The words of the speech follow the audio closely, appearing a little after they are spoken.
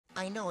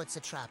I know it's a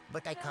trap,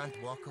 but I can't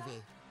walk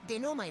away. They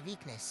know my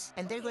weakness,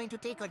 and they're going to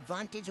take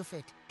advantage of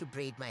it to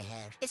braid my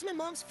hair. It's my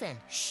mom's friend.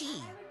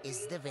 She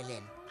is the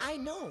villain. I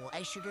know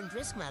I shouldn't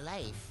risk my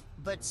life,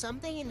 but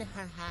something in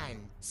her hand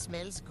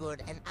smells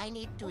good and I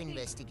need to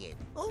investigate.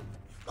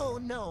 Oh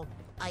no,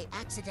 I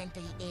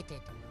accidentally ate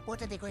it.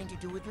 What are they going to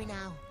do with me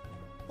now?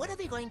 What are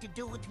they going to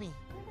do with me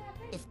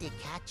if they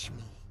catch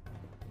me?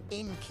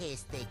 In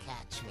case they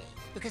catch me.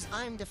 Because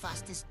I'm the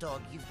fastest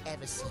dog you've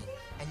ever seen,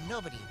 and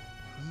nobody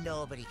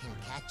can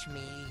catch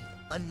me.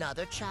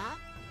 Another trap?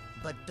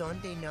 But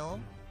don't they know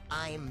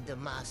I'm the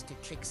master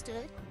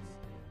trickster?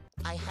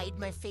 I hide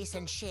my face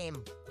in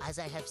shame as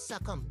I have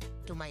succumbed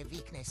to my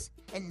weakness,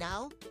 and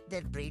now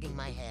they're braiding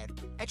my hair.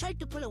 I tried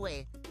to pull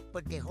away,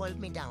 but they hold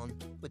me down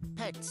with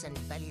pets and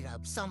belly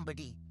rubs.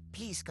 Somebody,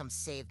 please come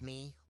save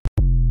me.